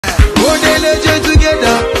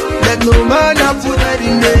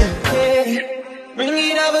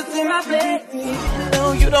in my place.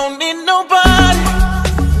 No, you don't need nobody.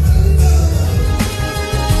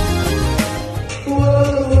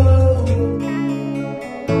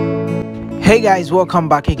 Hey guys, welcome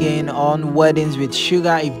back again on Weddings with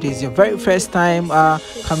Sugar. If this is your very first time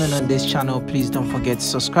coming on this channel, please don't forget to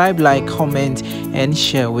subscribe, like, comment and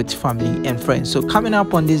share with family and friends. So coming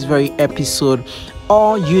up on this very episode,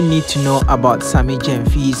 all you need to know about Sammy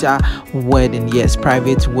Gyamfi's wedding. Yes,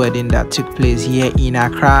 private wedding that took place here in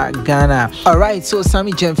Accra, Ghana. Alright, so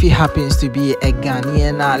Sammy Gyamfi happens to be a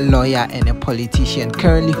Ghanaian lawyer and a politician,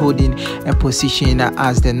 currently holding a position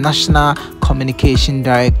as the National Communication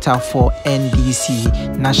Director for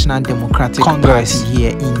NDC, National Democratic Congress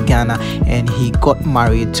here in Ghana, and he got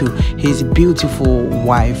married to his beautiful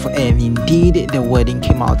wife, and indeed the wedding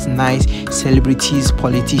came out nice. Celebrities,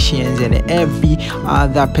 politicians and every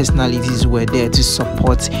other personalities were there to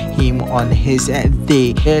support him on his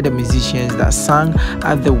day. Here the musicians that sang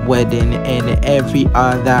at the wedding and every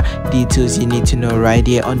other details you need to know right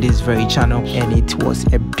here on this very channel, and it was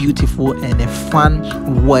a beautiful and a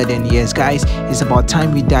fun wedding. Yes guys, it's about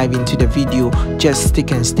time we dive into the video. Just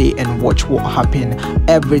stick and stay and watch what happened,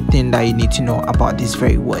 everything that you need to know about this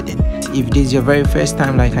very wedding. If this is your very first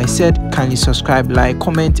time, like I said, kindly subscribe, like,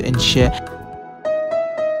 comment and share.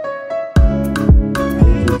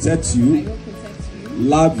 Protect you,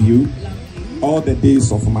 love you all the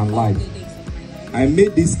days of my life. I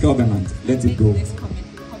made this covenant. Let it go.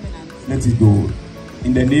 Let it go.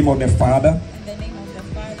 In the name of the Father,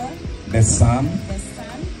 the Son,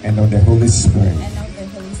 and of the Holy Spirit.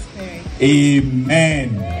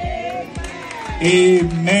 Amen.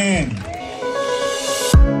 Amen.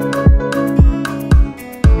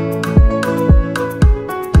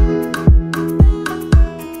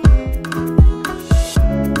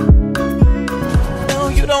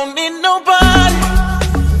 Don't need nobody.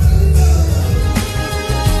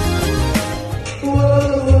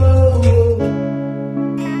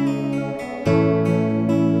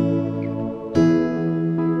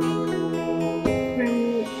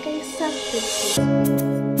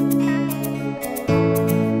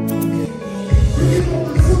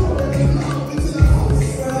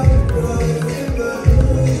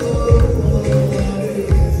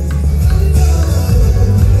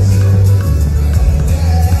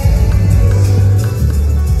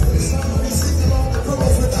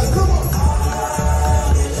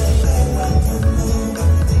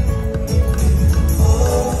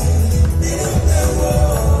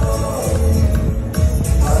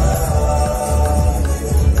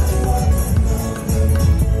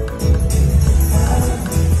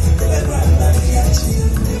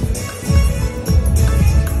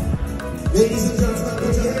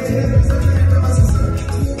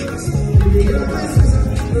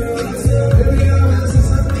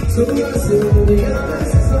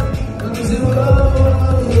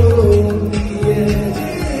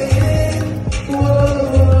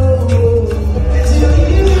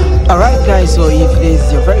 Alright guys, so if this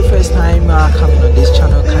is your very first time coming on this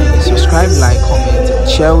channel, kindly subscribe, like, comment and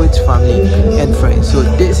share with family and friends. So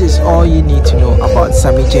this is all you need to know about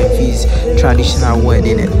Sammy Gyamfi's traditional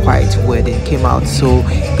wedding and white wedding. Came out so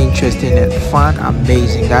interesting and fun,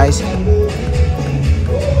 amazing guys.